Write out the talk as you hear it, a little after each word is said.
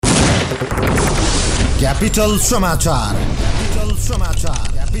Capital Samachar. Capital Samachar.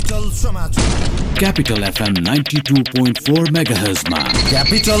 Capital Samachar. Capital FM 92.4 MHz मा.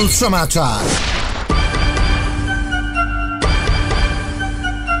 Capital Samachar.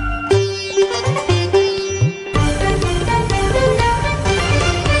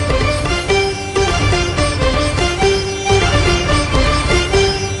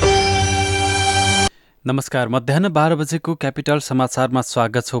 नमस्कार, मध्याह 12 बजेको क्यापिटल समाचारमा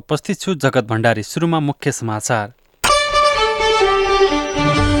स्वागत छ। उपस्थित छु जगत भण्डारी। सुरुमा मुख्य समाचार।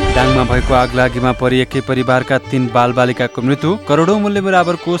 दाङमा भएको आगलागीमा परि एकै परिवारका 3 बालबालिकाको मृत्यु, करोडौं मूल्य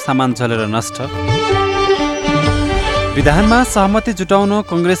बराबरको सामान जलेर नष्ट। विधानमा सहमति जुटाउन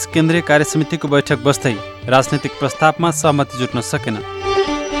कंग्रेस केन्द्रीय कार्यसमितिको बैठक बस्दै राजनीतिक प्रस्तावमा सहमति जुट्न सकेन।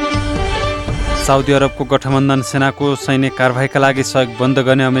 साउदी अरबको गठबन्धन सेनाको सैन्य कारबाहीका लागि सहयोग बन्द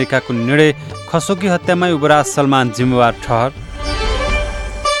गर्ने अमेरिकाको निर्णय, खशोगी हत्यामा युवराज सलमान जिम्मेवार ठहर।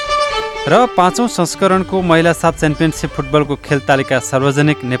 र 5औं संस्करणको महिला साफ च्याम्पियनसिप फुटबलको खेल तालिका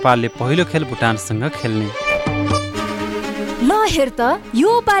सार्वजनिक। नेपालले पहिलो खेल भुटानसँग खेल्ने। ल हेर त,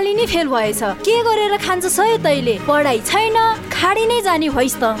 यो पाली नै फेल भएछ। के गरेर खान्छ सय तैले? पढाइ छैन, खाडी नै जाने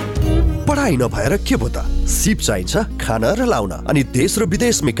भइस् त। पढाइ नभएर के भो त? सिप चाहिन्छ खान र लाउन, अनि देश र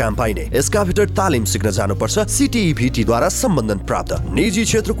विदेशमै काम पाइने एस्काभेटर तालिम सिक्न जानुपर्छ। सिटिईभीटी द्वारा सम्बन्धन प्राप्त निजी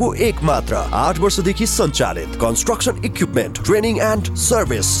क्षेत्रको एकमात्र 8 वर्षदेखि सञ्चालित construction equipment training and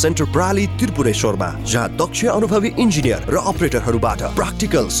service centre प्राली त्रिपुरेश्वरमा, जहाँ दक्ष अनुभवी इन्जिनियर र अपरेटरहरूबाट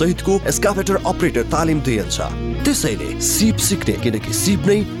प्र्याक्टिकल सहितको एस्काभेटर अपरेटर तालिम दिइन्छ। त्यसैले सिप सिक्ने, किनकि सिप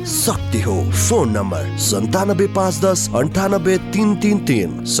नै शक्ति हो। Phone number 9751 98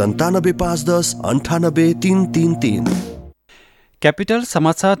 333 9751 98 333। क्यापिटल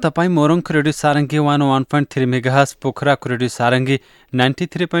समाचार तपाईँ मोरङको रेडियो सारङ्गी 101.3 मेगाहर्ज, पोखराको रेडियो सारङ्गी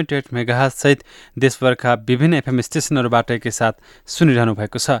 93.8 मेगाहर्ज सहित देशभरका विभिन्न एफएम स्टेशनहरूबाट एकैसाथ सुनिरहनु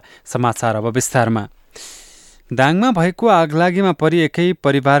भएको छ। समाचार अब विस्तारमा। दाङमा भएको आगलागीमा परि एकै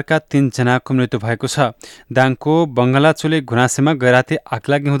परिवारका 3 जनाको मृत्यु भएको छ। दाङको बङ्गलाचुले गुनासेमा गैराती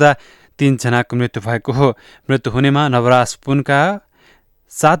आगलागी हुँदा 3 जनाको मृत्यु भएको हो। मृत्यु हुनेमा नवराज पुनका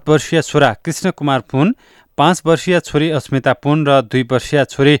 7 वर्षीय छोरा कृष्ण कुमार पुन, 5 वर्षीय छोरी अस्मिता पुन र 2 वर्षीय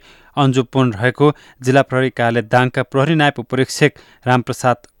छोरी अन्जु पुन रहेको जिल्ला प्रहरी कार्यालय दाङका प्रहरी नायब उपरीक्षक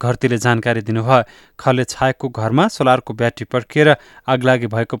रामप्रसाद घरतीले जानकारी दिनुभयो। खले छाएको घरमा सोलरको ब्याट्री पड्किएर आगलागी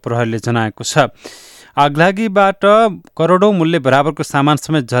भएको प्रहरीले जनाएको छ। आगलागीबाट करोडौं मूल्य बराबरको सामान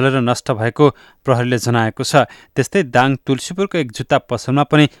समेत जलेर नष्ट भएको प्रहरीले जनाएको छ। त्यस्तै दाङ तुलसीपुरको एक जुत्ता पसलमा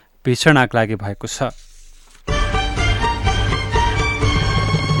पनि भीषण आगलागी भएको छ।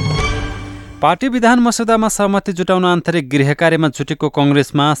 पार्टी विधान मस्यौदामा सहमति जुटाउन आन्तरिक गृह कार्यमा जुटेको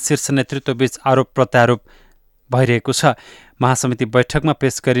कंग्रेसमा शीर्ष नेतृत्वबीच आरोप प्रत्यारोप भइरहेको छ। महासमिति बैठकमा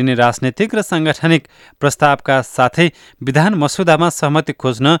पेश गरिने राजनैतिक र सांगठनिक प्रस्तावका साथै विधान मस्यौदामा सहमति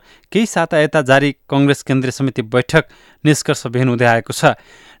खोज्न केही साता यता जारी कंग्रेस केन्द्रीय समिति बैठक निष्कर्षविहीन हुँदै आएको छ।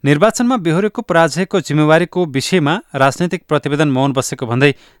 निर्वाचनमा बेहोरेको पराजयको जिम्मेवारीको विषयमा राजनैतिक प्रतिवेदन मौन बसेको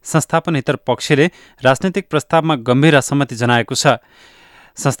भन्दै संस्थापन हितर पक्षले राजनैतिक प्रस्तावमा गम्भीर असहमति जनाएको छ।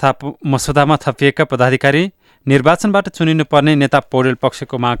 संस्था मस्यौदामा थपिएका पदाधिकारी निर्वाचनबाट चुनिनुपर्ने नेता पौडेल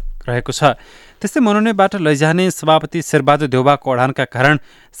पक्षको माग रहेको छ। त्यस्तै मनोनयनबाट लैजाने सभापति शेरबहादुर देउवाको अडानका कारण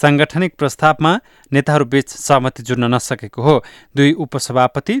सांगठनिक प्रस्तावमा नेताहरूबीच सहमति जुट्न नसकेको हो। 2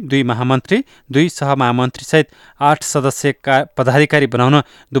 उपसभापति, 2 महामन्त्री, 2 सहमहामन्त्री सहित 8 सदस्यका पदाधिकारी बनाउन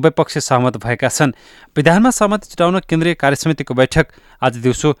दुवै पक्ष सहमत भएका छन्। विधानमा सहमति जुटाउन केन्द्रीय कार्यसमितिको बैठक आज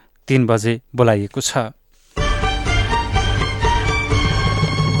दिउँसो 3 बजे बोलाइएको छ।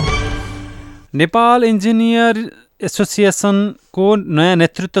 नेपाल इन्जिनियर एसोसिएसनको नयाँ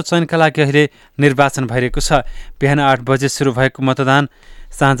नेतृत्व चयनका लागि अहिले निर्वाचन भइरहेको छ। बिहान 8 बजे सुरु भएको मतदान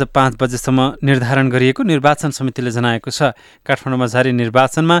साँझ 5 बजेसम्म निर्धारण गरिएको निर्वाचन समितिले जनाएको छ। काठमाडौँमा जारी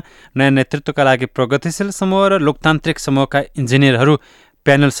निर्वाचनमा नयाँ नेतृत्वका लागि प्रगतिशील समूह र लोकतान्त्रिक समूहका इन्जिनियरहरू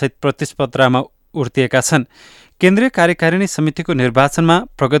प्यानलसहित प्रतिस्पर्धामा उर्तिएका छन्। केन्द्रीय कार्यकारिणी समितिको निर्वाचनमा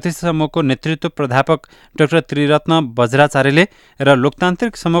प्रगतिशील समूहको नेतृत्व प्राध्यापक डाक्टर त्रिरत्न बज्राचार्यले र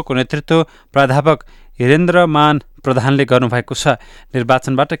लोकतान्त्रिक समूहको नेतृत्व प्राध्यापक हिरेन्द्रमान प्रधानले गर्नुभएको छ।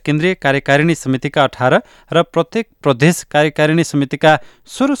 निर्वाचनबाट केन्द्रीय कार्यकारिणी समितिका 18 र प्रत्येक प्रदेश कार्यकारिणी समितिका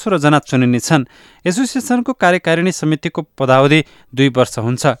 16 जना चुनिनेछन्। एसोसिएसनको कार्यकारिणी समितिको पदावधि 2 वर्ष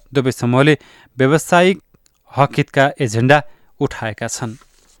हुन्छ। दुवै समूहले व्यावसायिक हक हितका एजेन्डा उठाएका छन्।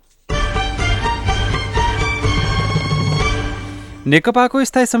 नेकपाको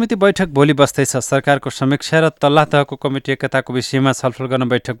स्थायी समिति बैठक भोलि बस्दैछ। सरकारको समीक्षा र तल्ला तहको कमिटी एकताको विषयमा छलफल गर्न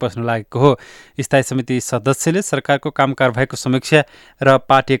बैठक बस्न लागेको हो। स्थायी समिति सदस्यले सरकारको काम कारबाहीको समीक्षा र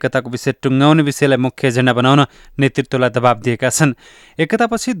पार्टी एकताको विषय टुङ्गाउने विषयलाई मुख्य एजेन्डा बनाउन नेतृत्वलाई दबाब दिएका छन्।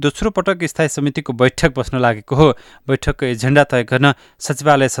 एकतापछि दोस्रो पटक स्थायी समितिको बैठक बस्न लागेको हो। बैठकको एजेन्डा तय गर्न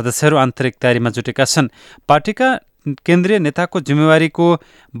सचिवालय सदस्यहरू आन्तरिक तयारीमा जुटेका छन्। पार्टीका केन्द्रीय नेताको जिम्मेवारीको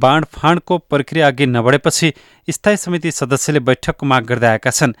बाँडफाँडको प्रक्रिया अघि नबढेपछि स्थायी समिति सदस्यले बैठकको माग गर्दै आएका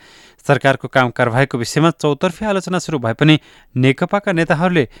छन्। सरकारको काम कारबाहीको विषयमा चौतर्फी आलोचना सुरु भए पनि नेकपाका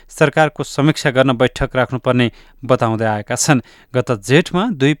नेताहरूले सरकारको समीक्षा गर्न बैठक राख्नुपर्ने बताउँदै आएका छन्। गत जेठमा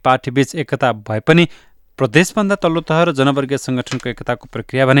दुई पार्टीबीच एकता भए पनि प्रदेशभन्दा तल्लो तह र जनवर्गीय संगठनको एकताको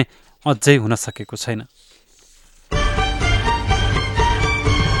प्रक्रिया भने अझै हुन सकेको छैन।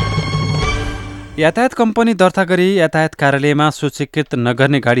 यातायात कम्पनी दर्ता गरी यातायात कार्यालयमा सूचीकृत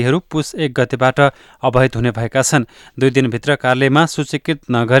नगर्ने गाडीहरू पुस 1 गतेबाट अवैध हुने भएका छन्। 2 दिनभित्र कार्यालयमा सूचीकृत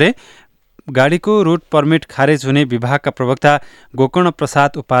नगरे गाडीको रुट पर्मिट खारेज हुने विभागका प्रवक्ता गोकर्ण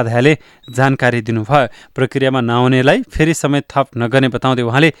प्रसाद उपाध्यायले जानकारी दिनुभयो। प्रक्रियामा नआउनेलाई फेरि समय थप नगर्ने बताउँदै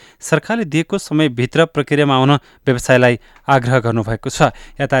उहाँले सरकारले दिएको समयभित्र प्रक्रियामा आउन व्यवसायलाई आग्रह गर्नुभएको छ।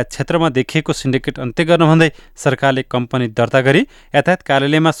 यातायात क्षेत्रमा देखिएको सिन्डिकेट अन्त्य गर्न भन्दै सरकारले कम्पनी दर्ता गरी यातायात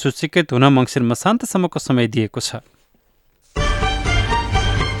कार्यालयमा सूचीकृत हुन मङ्सिर मसान्तसम्मको समय दिएको छ।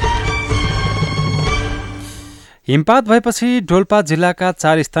 हिमपात भएपछि डोल्पा जिल्लाका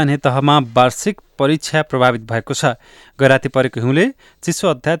 4 स्थानीय तहमा वार्षिक परीक्षा प्रभावित भएको छ। गैराती परेको हिउँले चिसो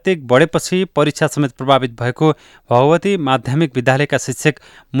अत्याधिक बढेपछि परीक्षा समेत प्रभावित भएको भगवती माध्यमिक विद्यालयका शिक्षक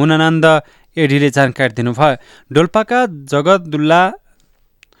मुनानन्द एडीले जानकारी दिनुभयो। डोल्पाका जगदुल्ला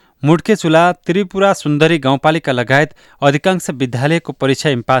मुड्केचुला त्रिपुरा सुन्दरी गाउँपालिका लगायत अधिकांश विद्यालयको परीक्षा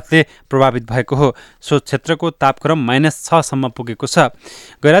हिमपातले प्रभावित भएको हो। सो क्षेत्रको तापक्रम -6 सम्म पुगेको छ।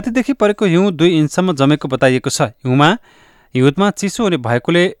 गैरातीदेखि परेको हिउँ 2 इन्चसम्म जमेको बताइएको छ। हिउँदमा चिसो हुने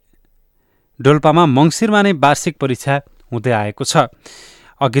भएकोले डोल्पामा मङ्सिरमा नै वार्षिक परीक्षा हुँदै आएको छ।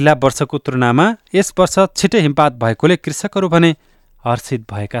 अघिल्ला वर्षको तुलनामा यस वर्ष छिटै हिमपात भएकोले कृषकहरू भने हर्षित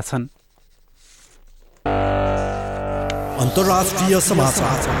भएका छन्। अन्तर्राष्ट्रिय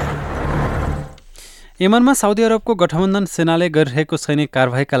समाचार। यमनमा साउदी अरबको गठबन्धन सेनाले गरिरहेको सैनिक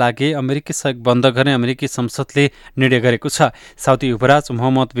कारबाहीका लागि अमेरिकी सहयोग बन्द गर्ने अमेरिकी संसदले निर्णय गरेको छ। साउदी युवराज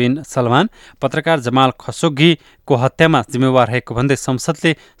मोहम्मद बिन सलमान पत्रकार जमाल खशोगीको हत्यामा जिम्मेवार रहेको भन्दै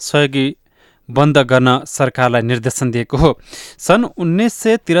संसदले सहयोगी बन्द गर्न सरकारलाई निर्देशन दिएको हो। सन्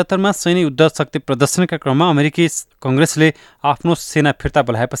 1973मा सैन्य युद्ध शक्ति प्रदर्शनका क्रममा अमेरिकी कङ्ग्रेसले आफ्नो सेना फिर्ता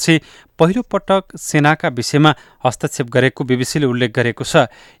बोलाएपछि पहिलो पटक सेनाका विषयमा हस्तक्षेप गरेको बीबीसीले उल्लेख गरेको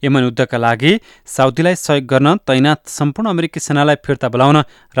छ। यमन युद्धका लागि साउदीलाई सहयोग गर्न तैनात सम्पूर्ण अमेरिकी सेनालाई फिर्ता बोलाउन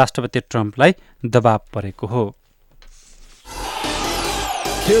राष्ट्रपति ट्रम्पलाई दबाव परेको हो।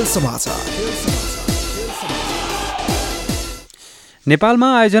 खेल समाचार। नेपालमा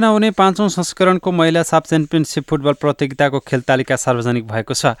आयोजना हुने 5औं संस्करणको महिला साफ च्याम्पियनसिप फुटबल प्रतियोगिताको खेल तालिका सार्वजनिक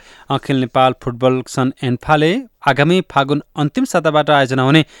भएको छ। अखिल नेपाल फुटबल सङ्घ एन्फाले आगामी फागुन अन्तिम साताबाट आयोजना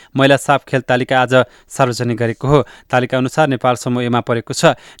हुने महिला साफ खेल तालिका आज सार्वजनिक गरेको हो। तालिका अनुसार नेपाल समूह एमा परेको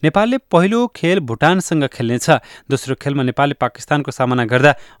छ। नेपालले पहिलो खेल भुटानसँग खेल्नेछ। दोस्रो खेलमा नेपालले पाकिस्तानको सामना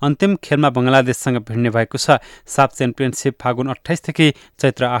गर्दा अन्तिम खेलमा बङ्गलादेशसँग भिड्ने भएको छ। साफ च्याम्पियनसिप फागुन 28 देखि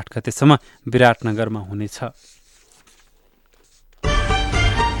चैत्र 8 गतेसम्म विराटनगरमा हुनेछ।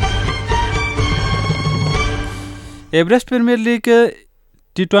 एभरेस्ट प्रिमियर लिग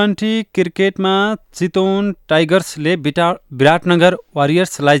टी20 क्रिकेटमा चितवन टाइगर्सले विराटनगर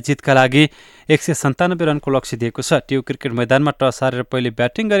वारियर्सलाई जितका लागि 197 रनको लक्ष्य दिएको छ। टियु क्रिकेट मैदानमा टस हारेर पहिले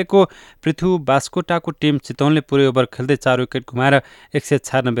ब्याटिङ गरेको पृथ्वी बास्कोटाको टिम चितवनले पुरै ओभर खेल्दै 4 विकेट गुमाएर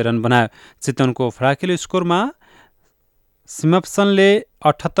 196 रन बनायो। चितवनको फराकिलो स्कोरमा सिमप्सनले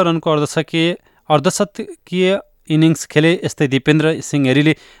 78 रनको अर्धशतकीय इनिङ्स खेले। यस्तै दिपेन्द्र सिंह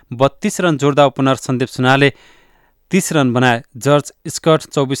हेरीले 32 रन जोड्दा ओपनर सन्दीप सुनारले 30 रन बनाए। जर्ज स्कट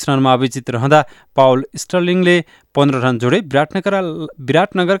 24 रनमा अभिजित रहँदा पाउल स्टर्लिङले 15 रन जोडे।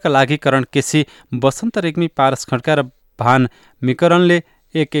 विराटनगरका लागि करण केसी, वसन्त रेग्मी, पारस खड्का र भान मिकरनले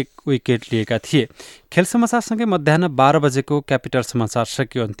 1-1 विकेट लिएका थिए। खेल समाचारसँगै मध्याह 12 बजेको क्यापिटल समाचार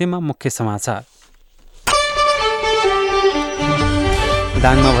सकियो। अन्त्यमा मुख्य समाचार।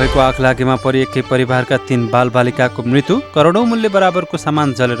 दाङमा भएको आगलागीमा परि एकै परिवारका 3 बालबालिकाको मृत्यु, करोडौं मूल्य बराबरको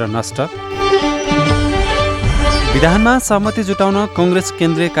सामान जलेर नष्ट। विधानमा सहमति जुटाउन कङ्ग्रेस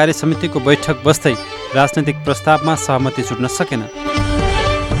केन्द्रीय कार्य समितिको बैठक बस्दै राजनैतिक प्रस्तावमा सहमति जुट्न सकेन।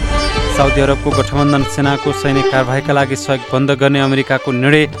 साउदी अरबको गठबन्धन सेनाको सैनिक कारबाहीका लागि सहयोग बन्द गर्ने अमेरिकाको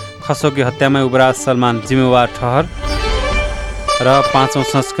निर्णय, खशोगी हत्यामा युवराज सलमान जिम्मेवार ठहर र 5औं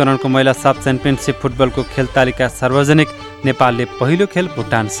संस्करणको महिला साफ च्याम्पियनसिप फुटबलको खेल तालिका सार्वजनिक। नेपालले पहिलो खेल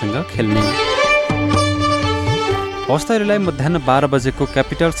भुटानसँग खेल्ने। हवस् त अहिलेलाई मध्याह 12 बजेको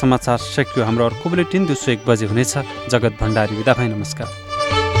क्यापिटल समाचार सकियो। हाम्रो अर्को बुलेटिन दिउँसो 1 बजे हुनेछ। जगत भण्डारी बिदा भई नमस्कार।